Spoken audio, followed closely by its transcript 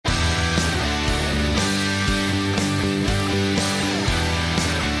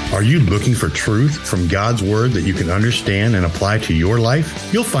Are you looking for truth from God's Word that you can understand and apply to your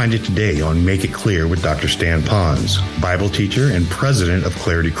life? You'll find it today on Make It Clear with Dr. Stan Ponz, Bible teacher and president of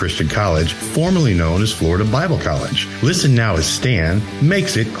Clarity Christian College, formerly known as Florida Bible College. Listen now as Stan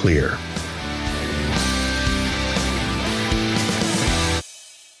makes it clear.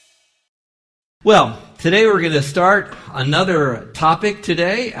 Well, today we're going to start another topic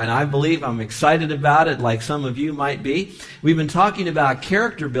today, and I believe I'm excited about it like some of you might be. We've been talking about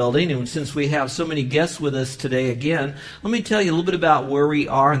character building, and since we have so many guests with us today again, let me tell you a little bit about where we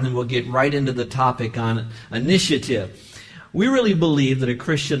are, and then we'll get right into the topic on initiative. We really believe that a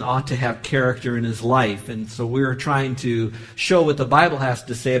Christian ought to have character in his life, and so we're trying to show what the Bible has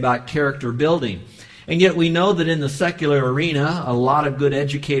to say about character building. And yet we know that in the secular arena, a lot of good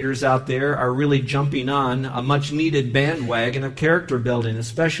educators out there are really jumping on a much-needed bandwagon of character building,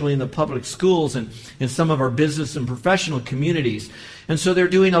 especially in the public schools and in some of our business and professional communities. And so they're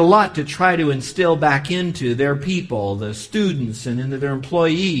doing a lot to try to instill back into their people, the students, and into their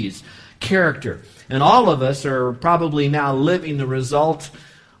employees, character. And all of us are probably now living the result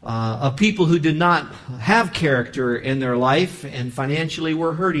of people who did not have character in their life, and financially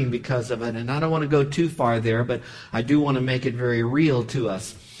were hurting because of it. And I don't want to go too far there, but I do want to make it very real to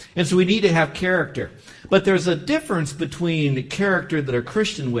us. And so we need to have character. But there's a difference between the character that a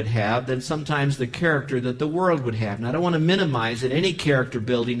Christian would have than sometimes the character that the world would have. And I don't want to minimize that any character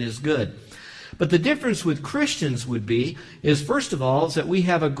building is good. But the difference with Christians would be, is first of all, is that we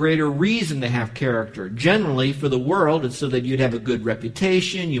have a greater reason to have character. Generally, for the world, it's so that you'd have a good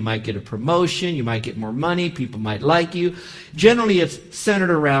reputation, you might get a promotion, you might get more money, people might like you. Generally, it's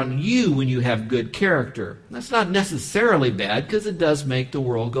centered around you when you have good character. That's not necessarily bad, because it does make the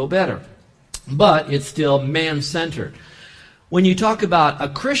world go better. But it's still man-centered. When you talk about a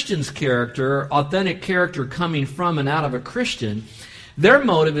Christian's character, authentic character coming from and out of a Christian, their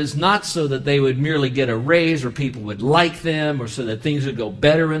motive is not so that they would merely get a raise or people would like them or so that things would go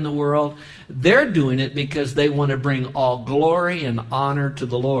better in the world. They're doing it because they want to bring all glory and honor to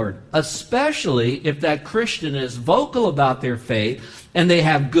the Lord, especially if that Christian is vocal about their faith and they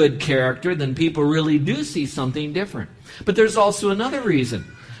have good character, then people really do see something different. But there's also another reason.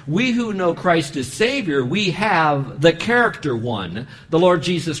 We who know Christ as Savior, we have the character one, the Lord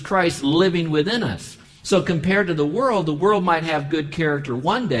Jesus Christ living within us. So compared to the world might have good character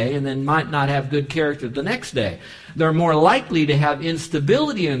one day and then might not have good character the next day. They're more likely to have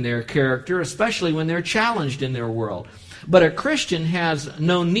instability in their character, especially when they're challenged in their world. But a Christian has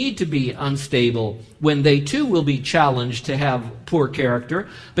no need to be unstable when they too will be challenged to have poor character,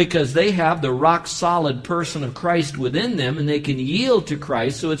 because they have the rock-solid person of Christ within them and they can yield to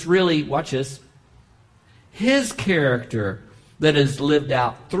Christ. So it's really, watch this, His character that is lived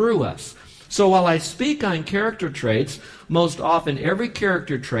out through us. So while I speak on character traits, most often every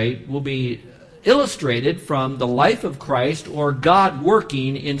character trait will be illustrated from the life of Christ or God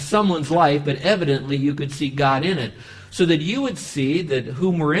working in someone's life, but evidently you could see God in it. So that you would see that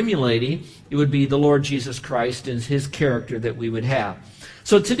whom we're emulating, it would be the Lord Jesus Christ and His character that we would have.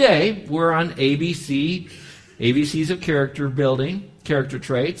 So today, we're on ABCs of character building, character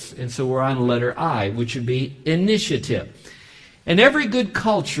traits, and so we're on letter I, which would be initiative. In every good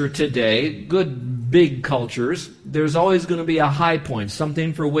culture today, good big cultures, there's always going to be a high point,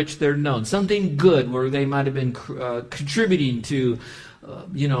 something for which they're known, something good where they might have been contributing to,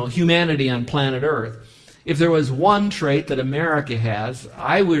 humanity on planet Earth. If there was one trait that America has,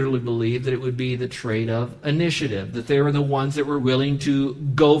 I really believe that it would be the trait of initiative, that they were the ones that were willing to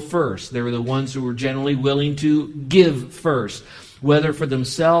go first. They were the ones who were generally willing to give first, whether for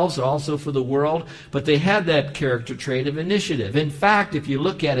themselves or also for the world, but they had that character trait of initiative. In fact, if you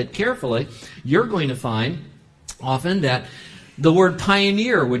look at it carefully, you're going to find often that the word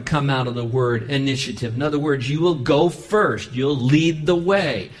pioneer would come out of the word initiative. In other words, you will go first. You'll lead the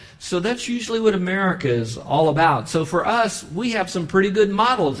way. So that's usually what America is all about. So for us, we have some pretty good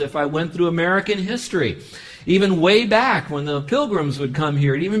models if I went through American history. Even way back when the Pilgrims would come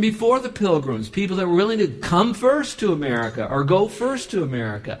here, and even before the Pilgrims, people that were willing to come first to America or go first to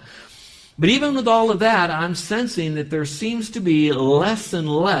America. But even with all of that, I'm sensing that there seems to be less and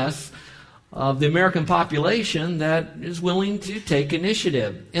less of the American population that is willing to take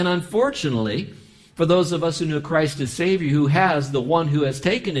initiative. And unfortunately, for those of us who know Christ as Savior, who has the one who has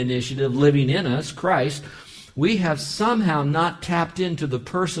taken initiative living in us, Christ, we have somehow not tapped into the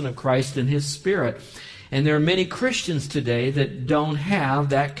person of Christ and His Spirit. And there are many Christians today that don't have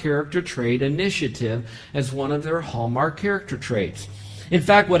that character trait, initiative, as one of their hallmark character traits. In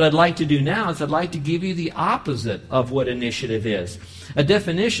fact, what I'd like to do now is I'd like to give you the opposite of what initiative is. A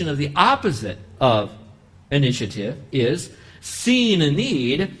definition of the opposite of initiative is seeing a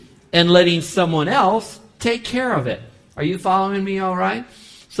need and letting someone else take care of it. Are you following me all right?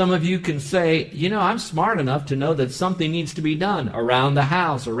 Some of you can say, I'm smart enough to know that something needs to be done around the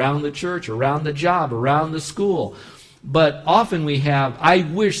house, around the church, around the job, around the school. But often we have, I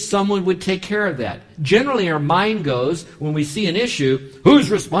wish someone would take care of that. Generally our mind goes, when we see an issue,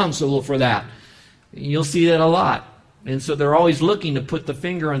 who's responsible for that? You'll see that a lot. And so they're always looking to put the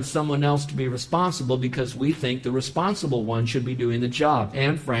finger on someone else to be responsible because we think the responsible one should be doing the job.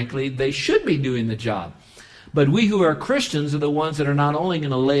 And frankly, they should be doing the job. But we who are Christians are the ones that are not only going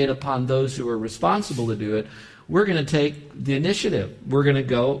to lay it upon those who are responsible to do it, we're going to take the initiative. We're going to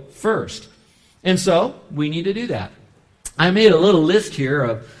go first. And so we need to do that. I made a little list here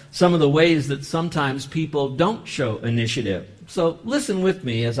of some of the ways that sometimes people don't show initiative. So listen with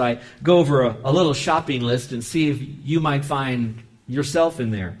me as I go over a little shopping list and see if you might find yourself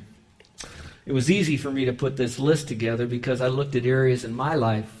in there. It was easy for me to put this list together because I looked at areas in my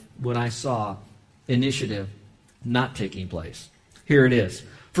life when I saw initiative not taking place. Here it is.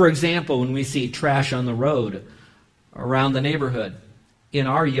 For example, when we see trash on the road, around the neighborhood, in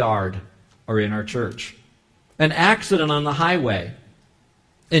our yard, or in our church, an accident on the highway,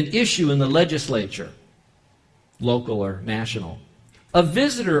 an issue in the legislature, local or national, a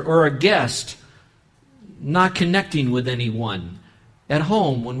visitor or a guest not connecting with anyone at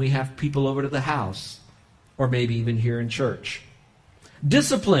home when we have people over to the house, or maybe even here in church.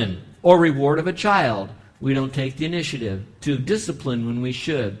 Discipline or reward of a child. We don't take the initiative to discipline when we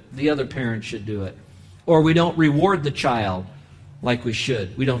should. The other parent should do it. Or we don't reward the child like we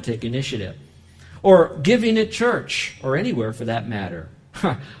should. We don't take initiative. Or giving at church, or anywhere for that matter.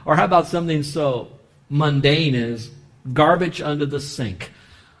 Or how about something so mundane as garbage under the sink?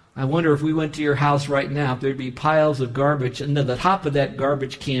 I wonder if we went to your house right now, if there'd be piles of garbage under the top of that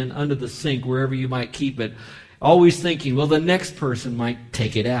garbage can under the sink, wherever you might keep it. Always thinking, well, the next person might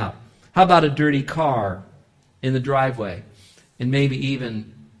take it out. How about a dirty car in the driveway? And maybe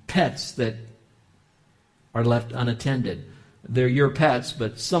even pets that are left unattended. They're your pets,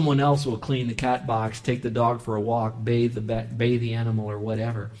 but someone else will clean the cat box, take the dog for a walk, bathe the animal or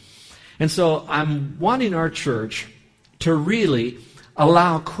whatever. And so I'm wanting our church to really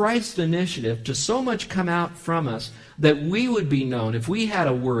allow Christ's initiative to so much come out from us that we would be known, if we had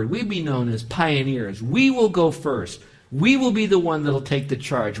a word, we'd be known as pioneers. We will go first. We will be the one that will take the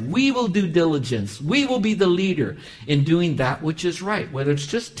charge. We will do diligence. We will be the leader in doing that which is right, whether it's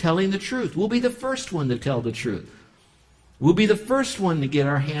just telling the truth. We'll be the first one to tell the truth. We'll be the first one to get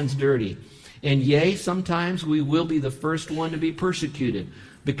our hands dirty. And yea, sometimes we will be the first one to be persecuted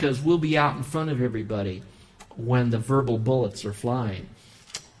because we'll be out in front of everybody when the verbal bullets are flying.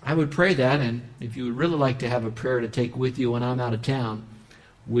 I would pray that, and if you would really like to have a prayer to take with you when I'm out of town,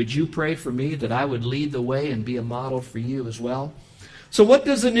 would you pray for me that I would lead the way and be a model for you as well? So what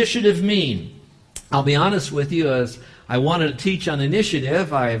does initiative mean? I'll be honest with you, as I wanted to teach on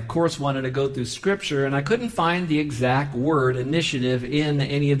initiative, I of course wanted to go through Scripture, and I couldn't find the exact word initiative in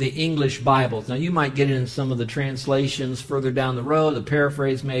any of the English Bibles. Now you might get it in some of the translations further down the road, the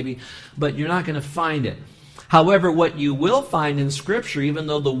paraphrase maybe, but you're not going to find it. However, what you will find in Scripture, even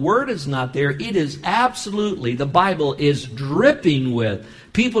though the word is not there, it is absolutely, the Bible is dripping with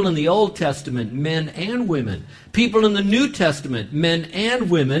people in the Old Testament, men and women, people in the New Testament, men and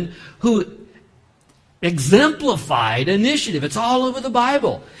women, who exemplified initiative. It's all over the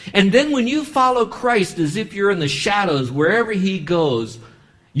Bible. And then when you follow Christ as if you're in the shadows, wherever He goes,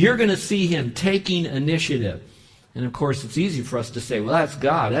 you're going to see Him taking initiative. And of course, it's easy for us to say, well, that's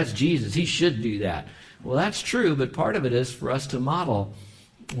God, that's Jesus, He should do that. Well, that's true, but part of it is for us to model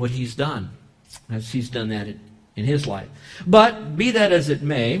what He's done, as He's done that in His life. But be that as it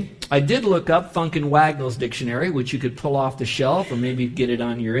may, I did look up Funk and Wagnall's dictionary, which you could pull off the shelf or maybe get it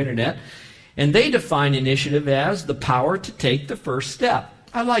on your internet. And they define initiative as the power to take the first step.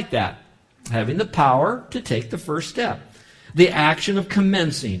 I like that. Having the power to take the first step. The action of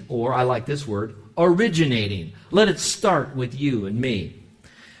commencing, or I like this word, originating. Let it start with you and me.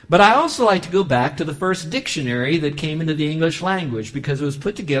 But I also like to go back to the first dictionary that came into the English language because it was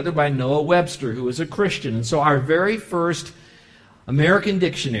put together by Noah Webster, who was a Christian. And so our very first American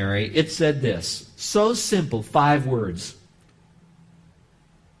dictionary, it said this, so simple, 5 words.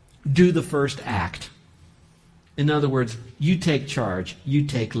 Do the first act. In other words, you take charge, you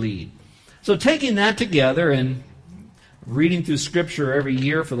take lead. So taking that together and reading through Scripture every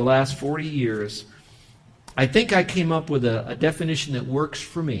year for the last 40 years, I think I came up with a definition that works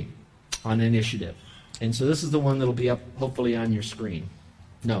for me on initiative. And so this is the one that will be up hopefully on your screen.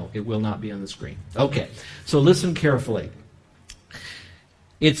 No, it will not be on the screen. Okay, so listen carefully.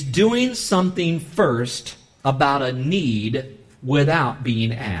 It's doing something first about a need without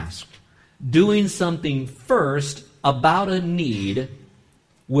being asked. Doing something first about a need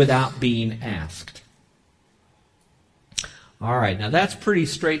without being asked. All right, now that's pretty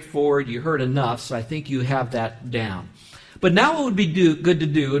straightforward. You heard enough, so I think you have that down. But now what would be good to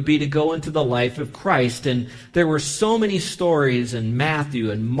do would be to go into the life of Christ. And there were so many stories in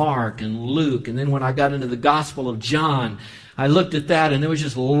Matthew and Mark and Luke. And then when I got into the Gospel of John, I looked at that and it was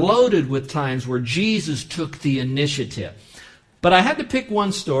just loaded with times where Jesus took the initiative. But I had to pick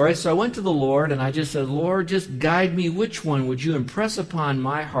one story, so I went to the Lord and I just said, Lord, just guide me. Which one would you impress upon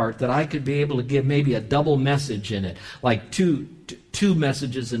my heart that I could be able to give maybe a double message in it, like two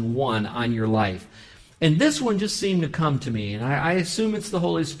messages in one on your life? And this one just seemed to come to me, and I assume it's the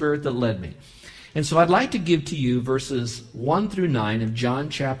Holy Spirit that led me. And so I'd like to give to you verses 1 through 9 of John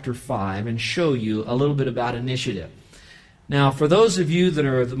chapter 5 and show you a little bit about initiative. Now, for those of you that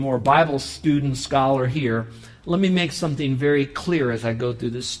are the more Bible student scholar here, let me make something very clear as I go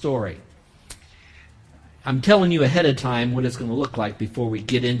through this story. I'm telling you ahead of time what it's going to look like before we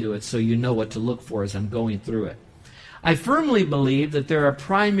get into it so you know what to look for as I'm going through it. I firmly believe that there are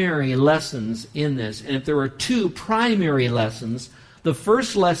primary lessons in this, and if there are two primary lessons, the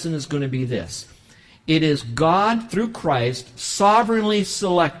first lesson is going to be this. It is God, through Christ, sovereignly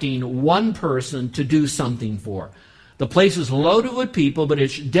selecting one person to do something for. The place is loaded with people, but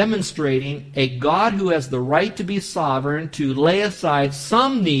it's demonstrating a God who has the right to be sovereign, to lay aside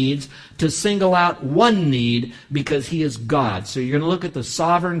some needs, to single out one need, because He is God. So you're going to look at the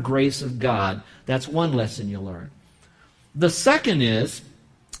sovereign grace of God. That's one lesson you'll learn. The second is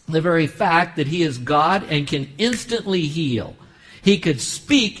the very fact that He is God and can instantly heal. He could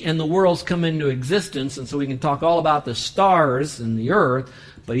speak and the worlds come into existence, and so we can talk all about the stars and the earth,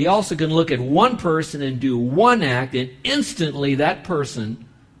 but He also can look at one person and do one act, and instantly that person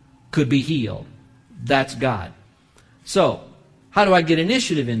could be healed. That's God. So, how do I get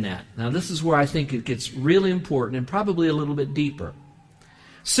initiative in that? Now, this is where I think it gets really important and probably a little bit deeper.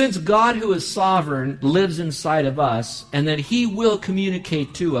 Since God, who is sovereign, lives inside of us, and that He will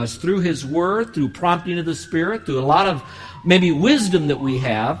communicate to us through His Word, through prompting of the Spirit, through a lot of maybe wisdom that we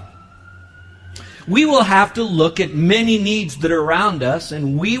have, we will have to look at many needs that are around us,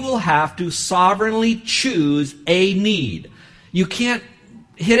 and we will have to sovereignly choose a need. You can't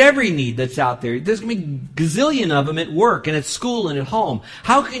hit every need that's out there. There's going to be a gazillion of them at work and at school and at home.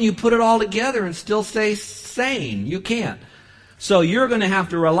 How can you put it all together and still stay sane? You can't. So you're going to have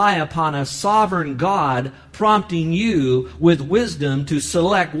to rely upon a sovereign God prompting you with wisdom to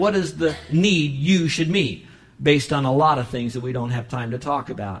select what is the need you should meet based on a lot of things that we don't have time to talk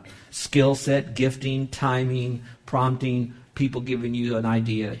about. Skill set, gifting, timing, prompting, people giving you an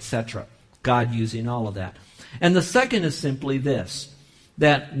idea, etc. God using all of that. And the second is simply this,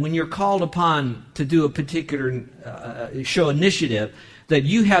 that when you're called upon to do a particular show initiative, that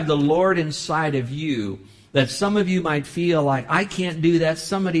you have the Lord inside of you, that some of you might feel like, I can't do that,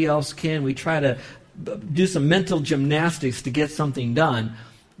 somebody else can. We try to do some mental gymnastics to get something done.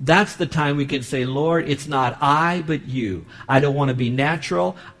 That's the time we can say, Lord, it's not I, but you. I don't want to be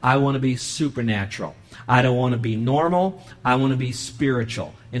natural. I want to be supernatural. I don't want to be normal. I want to be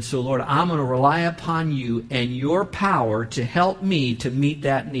spiritual. And so, Lord, I'm going to rely upon you and your power to help me to meet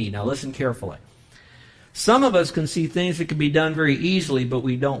that need. Now, listen carefully. Some of us can see things that can be done very easily, but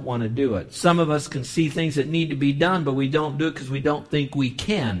we don't want to do it. Some of us can see things that need to be done, but we don't do it because we don't think we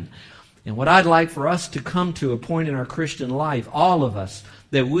can. And what I'd like for us to come to a point in our Christian life, all of us,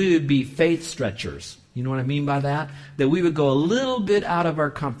 that we would be faith stretchers. You know what I mean by that? That we would go a little bit out of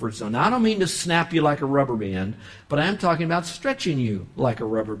our comfort zone. Now, I don't mean to snap you like a rubber band, but I am talking about stretching you like a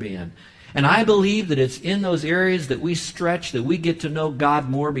rubber band. And I believe that it's in those areas that we stretch that we get to know God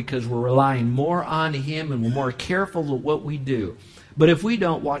more because we're relying more on Him and we're more careful of what we do. But if we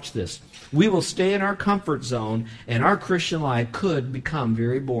don't, watch this, we will stay in our comfort zone and our Christian life could become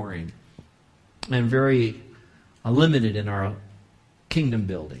very boring and very limited in our kingdom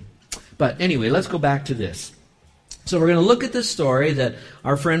building. But anyway, let's go back to this. So we're going to look at this story that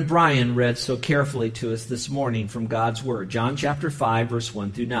our friend Brian read so carefully to us this morning from God's Word. John chapter 5, verse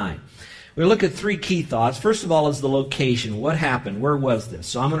 1 through 9. We're going to look at three key thoughts. First of all is the location. What happened? Where was this?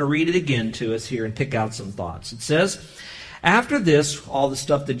 So I'm going to read it again to us here and pick out some thoughts. It says, after this, all the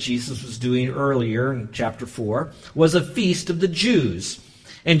stuff that Jesus was doing earlier in chapter 4, was a feast of the Jews.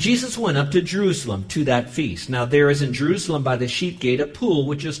 And Jesus went up to Jerusalem to that feast. Now there is in Jerusalem by the sheep gate a pool,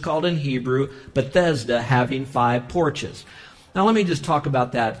 which is called in Hebrew Bethesda, having 5 porches. Now let me just talk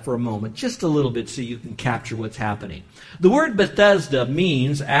about that for a moment, just a little bit so you can capture what's happening. The word Bethesda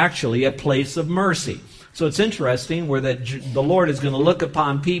means actually a place of mercy. So it's interesting where the Lord is going to look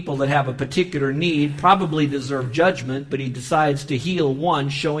upon people that have a particular need, probably deserve judgment, but he decides to heal one,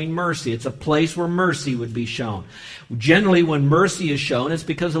 showing mercy. It's a place where mercy would be shown. Generally, when mercy is shown, it's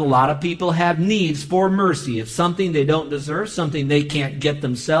because a lot of people have needs for mercy. It's something they don't deserve, something they can't get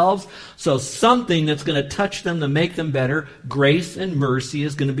themselves. So something that's going to touch them to make them better. Grace and mercy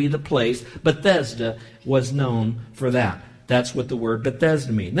is going to be the place. Bethesda was known for that. That's what the word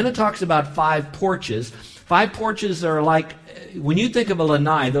Bethesda means. Then it talks about 5 porches. 5 porches are like, when you think of a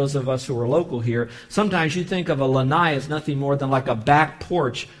lanai, those of us who are local here, sometimes you think of a lanai as nothing more than like a back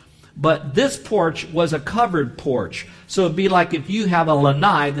porch. But this porch was a covered porch. So it'd be like if you have a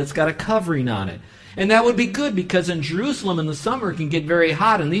lanai that's got a covering on it. And that would be good because in Jerusalem in the summer it can get very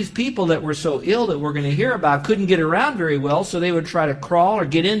hot. And these people that were so ill that we're going to hear about couldn't get around very well. So they would try to crawl or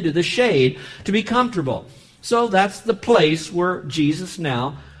get into the shade to be comfortable. So that's the place where Jesus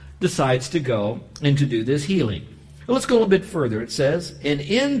now decides to go and to do this healing. Well, let's go a little bit further. It says, and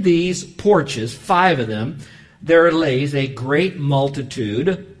in these porches, 5 of them, there lays a great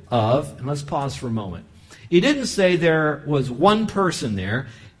multitude of, and let's pause for a moment. It didn't say there was one person there.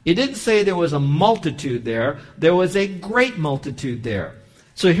 It didn't say there was a multitude there. There was a great multitude there.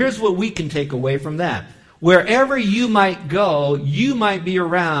 So here's what we can take away from that. Wherever you might go, you might be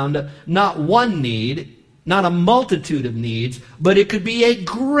around not one need, not a multitude of needs, but it could be a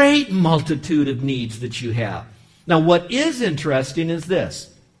great multitude of needs that you have. Now, what is interesting is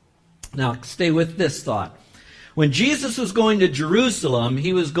this. Now, stay with this thought. When Jesus was going to Jerusalem,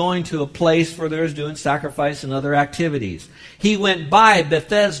 he was going to a place where they was doing sacrifice and other activities. He went by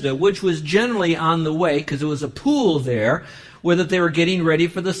Bethesda, which was generally on the way, because there was a pool there, where that they were getting ready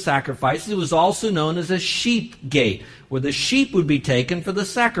for the sacrifice. It was also known as a sheep gate, where the sheep would be taken for the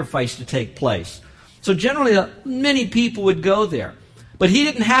sacrifice to take place. So generally, many people would go there. But he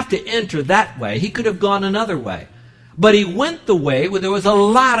didn't have to enter that way. He could have gone another way. But he went the way where there was a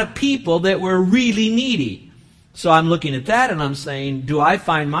lot of people that were really needy. So I'm looking at that and I'm saying, do I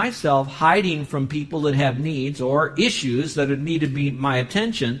find myself hiding from people that have needs or issues that need to be my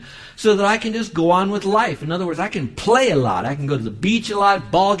attention so that I can just go on with life? In other words, I can play a lot. I can go to the beach a lot,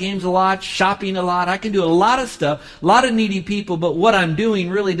 ball games a lot, shopping a lot. I can do a lot of stuff, a lot of needy people, but what I'm doing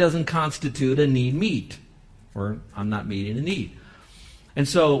really doesn't constitute a need meet, or I'm not meeting a need. And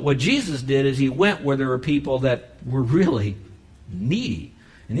so what Jesus did is he went where there were people that were really needy.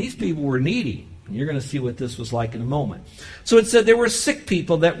 And these people were needy. And you're going to see what this was like in a moment. So it said there were sick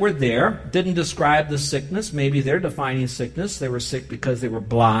people that were there. Didn't describe the sickness. Maybe they're defining sickness. They were sick because they were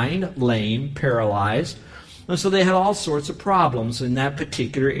blind, lame, paralyzed. And so they had all sorts of problems in that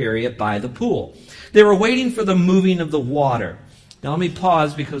particular area by the pool. They were waiting for the moving of the water. Now let me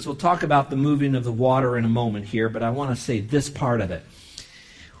pause because we'll talk about the moving of the water in a moment here, but I want to say this part of it.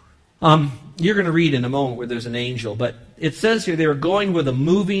 You're going to read in a moment where there's an angel, but it says here they were going where the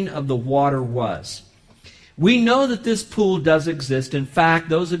moving of the water was. We know that this pool does exist. In fact,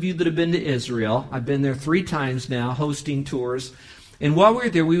 those of you that have been to Israel, I've been there 3 times now hosting tours, and while we were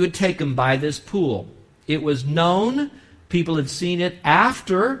there, we would take them by this pool. It was known, people had seen it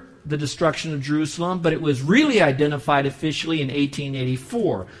after the destruction of Jerusalem, but it was really identified officially in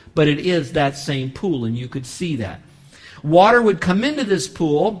 1884. But it is that same pool, and you could see that. Water would come into this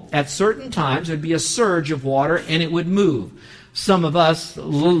pool at certain times. There would be a surge of water, and it would move. Some of us,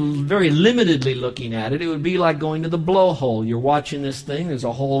 very limitedly looking at it, it would be like going to the blowhole. You're watching this thing. There's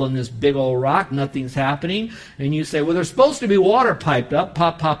a hole in this big old rock. Nothing's happening. And you say, well, there's supposed to be water piped up,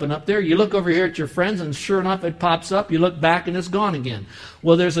 popping up there. You look over here at your friends, and sure enough, it pops up. You look back, and it's gone again.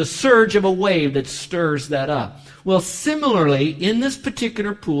 Well, there's a surge of a wave that stirs that up. Well, similarly, in this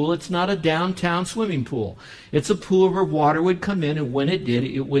particular pool, it's not a downtown swimming pool. It's a pool where water would come in, and when it did,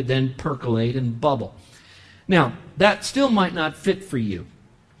 it would then percolate and bubble. Now, that still might not fit for you.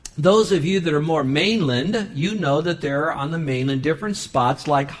 Those of you that are more mainland, you know that there are on the mainland different spots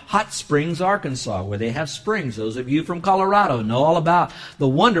like Hot Springs, Arkansas, where they have springs. Those of you from Colorado know all about the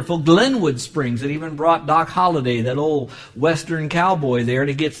wonderful Glenwood Springs that even brought Doc Holliday, that old western cowboy there,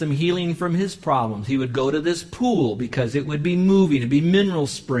 to get some healing from his problems. He would go to this pool because it would be moving, it'd be mineral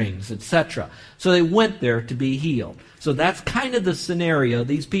springs, etc. So they went there to be healed. So that's kind of the scenario.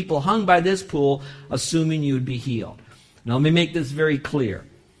 These people hung by this pool assuming you would be healed. Now let me make this very clear.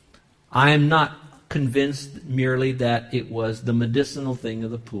 I am not convinced merely that it was the medicinal thing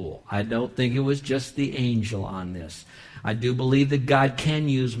of the pool. I don't think it was just the angel on this. I do believe that God can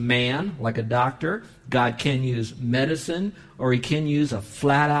use man, like a doctor. God can use medicine, or he can use a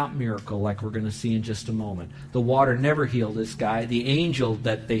flat-out miracle, like we're going to see in just a moment. The water never healed this guy. The angel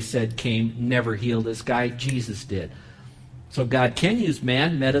that they said came never healed this guy. Jesus did. So God can use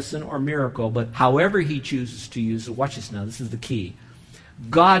man, medicine, or miracle, but however he chooses to use it, watch this now, this is the key.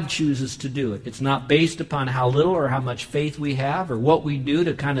 God chooses to do it. It's not based upon how little or how much faith we have or what we do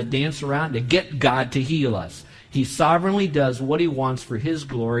to kind of dance around to get God to heal us. He sovereignly does what he wants for his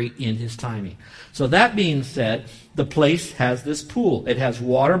glory in his timing. So that being said, the place has this pool. It has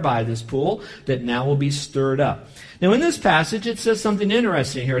water by this pool that now will be stirred up. Now in this passage it says something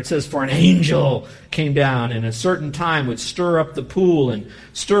interesting here. It says, for an angel came down and at a certain time would stir up the pool and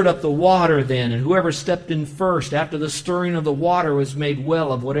stirred up the water then. And whoever stepped in first after the stirring of the water was made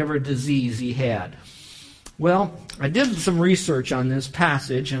well of whatever disease he had. Well, I did some research on this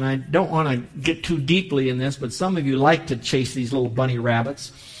passage, and I don't want to get too deeply in this, but some of you like to chase these little bunny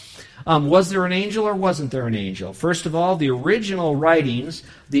rabbits. Was there an angel or wasn't there an angel? First of all, the original writings,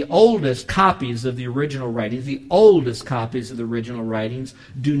 the oldest copies of the original writings,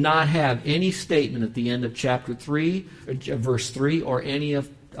 do not have any statement at the end of chapter 3, verse 3, or any of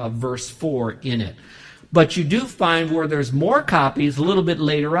verse 4 in it. But you do find where there's more copies a little bit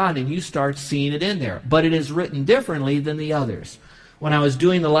later on, and you start seeing it in there. But it is written differently than the others. When I was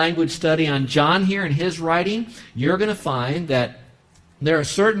doing the language study on John here in his writing, you're going to find that there are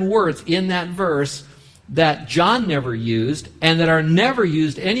certain words in that verse that John never used and that are never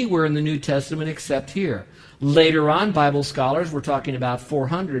used anywhere in the New Testament except here. Later on, Bible scholars were talking about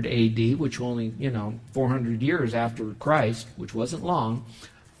 400 A.D., which only, 400 years after Christ, which wasn't long.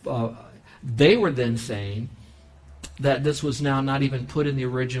 They were then saying that this was now not even put in the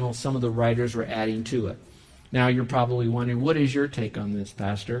original. Some of the writers were adding to it. Now you're probably wondering, what is your take on this,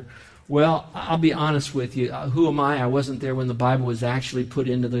 Pastor? Well, I'll be honest with you. Who am I? I wasn't there when the Bible was actually put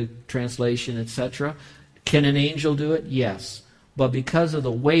into the translation, etc. Can an angel do it? Yes. But because of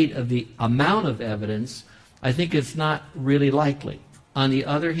the weight of the amount of evidence, I think it's not really likely. On the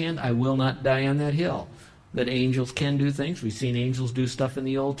other hand, I will not die on that hill. That angels can do things. We've seen angels do stuff in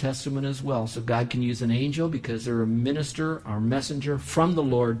the Old Testament as well. So God can use an angel because they're a minister or messenger from the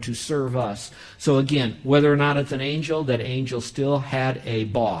Lord to serve us. So again, whether or not it's an angel, that angel still had a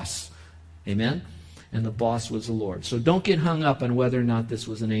boss. Amen? And the boss was the Lord. So don't get hung up on whether or not this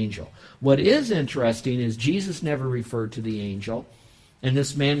was an angel. What is interesting is Jesus never referred to the angel. And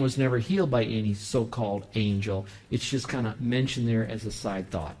this man was never healed by any so-called angel. It's just kind of mentioned there as a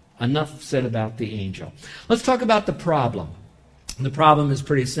side thought. Enough said about the angel. Let's talk about the problem. The problem is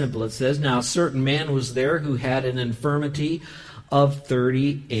pretty simple. It says, now a certain man was there who had an infirmity of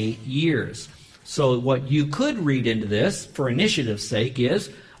 38 years. So what you could read into this, for initiative's sake, is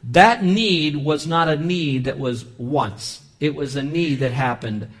that need was not a need that was once. It was a need that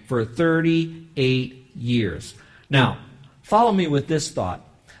happened for 38 years. Now, follow me with this thought.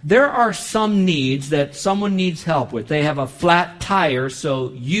 There are some needs that someone needs help with. They have a flat tire,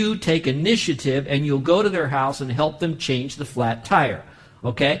 so you take initiative and you'll go to their house and help them change the flat tire.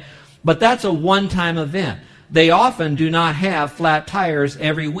 Okay? But that's a one-time event. They often do not have flat tires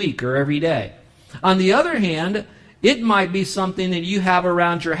every week or every day. On the other hand, it might be something that you have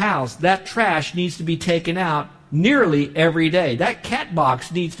around your house. That trash needs to be taken out nearly every day. That cat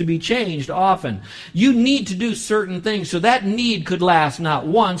box needs to be changed often. You need to do certain things. So that need could last not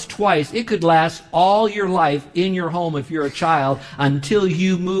once, twice. It could last all your life in your home if you're a child until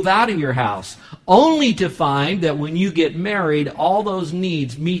you move out of your house. Only to find that when you get married, all those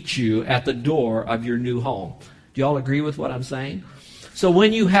needs meet you at the door of your new home. Do you all agree with what I'm saying? So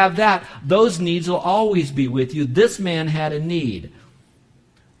when you have that, those needs will always be with you. This man had a need.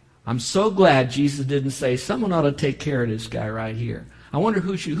 I'm so glad Jesus didn't say, someone ought to take care of this guy right here. I wonder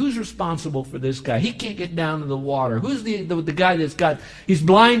who's responsible for this guy. He can't get down to the water. Who's the guy he's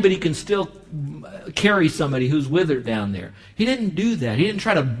blind, but he can still carry somebody who's withered down there. He didn't do that. He didn't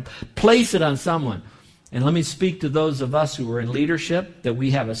try to place it on someone. And let me speak to those of us who are in leadership, that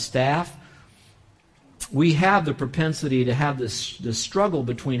we have a staff. We have the propensity to have this struggle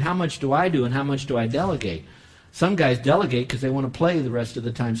between how much do I do and how much do I delegate. Some guys delegate because they want to play the rest of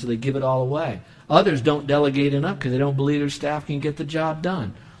the time, so they give it all away. Others don't delegate enough because they don't believe their staff can get the job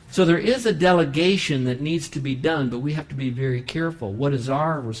done. So there is a delegation that needs to be done, but we have to be very careful. What is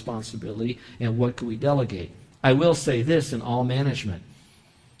our responsibility and what can we delegate? I will say this in all management.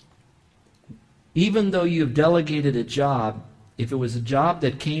 Even though you've delegated a job, if it was a job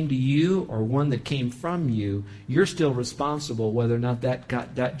that came to you or one that came from you, you're still responsible whether or not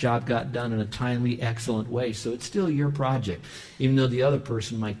that job got done in a timely, excellent way. So it's still your project, even though the other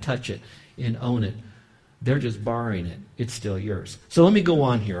person might touch it and own it. They're just borrowing it. It's still yours. So let me go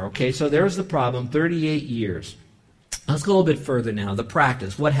on here, okay? So there's the problem, 38 years. Let's go a little bit further now. The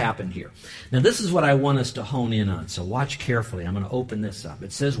practice. What happened here? Now, this is what I want us to hone in on. So watch carefully. I'm going to open this up.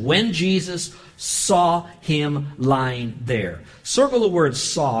 It says, when Jesus saw him lying there. Circle the word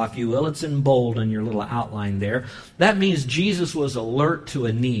saw, if you will. It's in bold on your little outline there. That means Jesus was alert to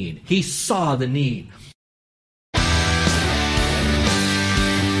a need. He saw the need.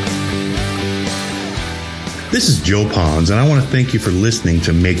 This is Joe Ponz, and I want to thank you for listening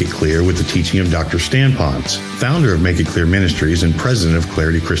to Make It Clear with the teaching of Dr. Stan Ponz, founder of Make It Clear Ministries and president of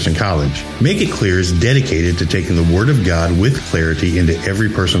Clarity Christian College. Make It Clear is dedicated to taking the Word of God with clarity into every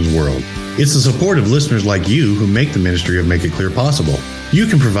person's world. It's the support of listeners like you who make the ministry of Make It Clear possible. You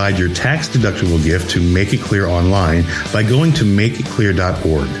can provide your tax-deductible gift to Make It Clear online by going to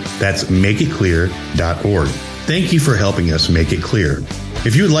makeitclear.org. That's makeitclear.org. Thank you for helping us make it clear.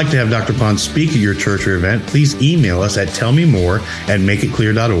 If you would like to have Dr. Ponz speak at your church or event, please email us at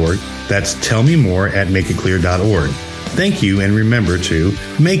tellmemore@makeitclear.org. That's tellmemore@makeitclear.org. Thank you, and remember to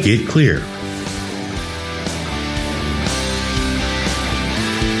make it clear.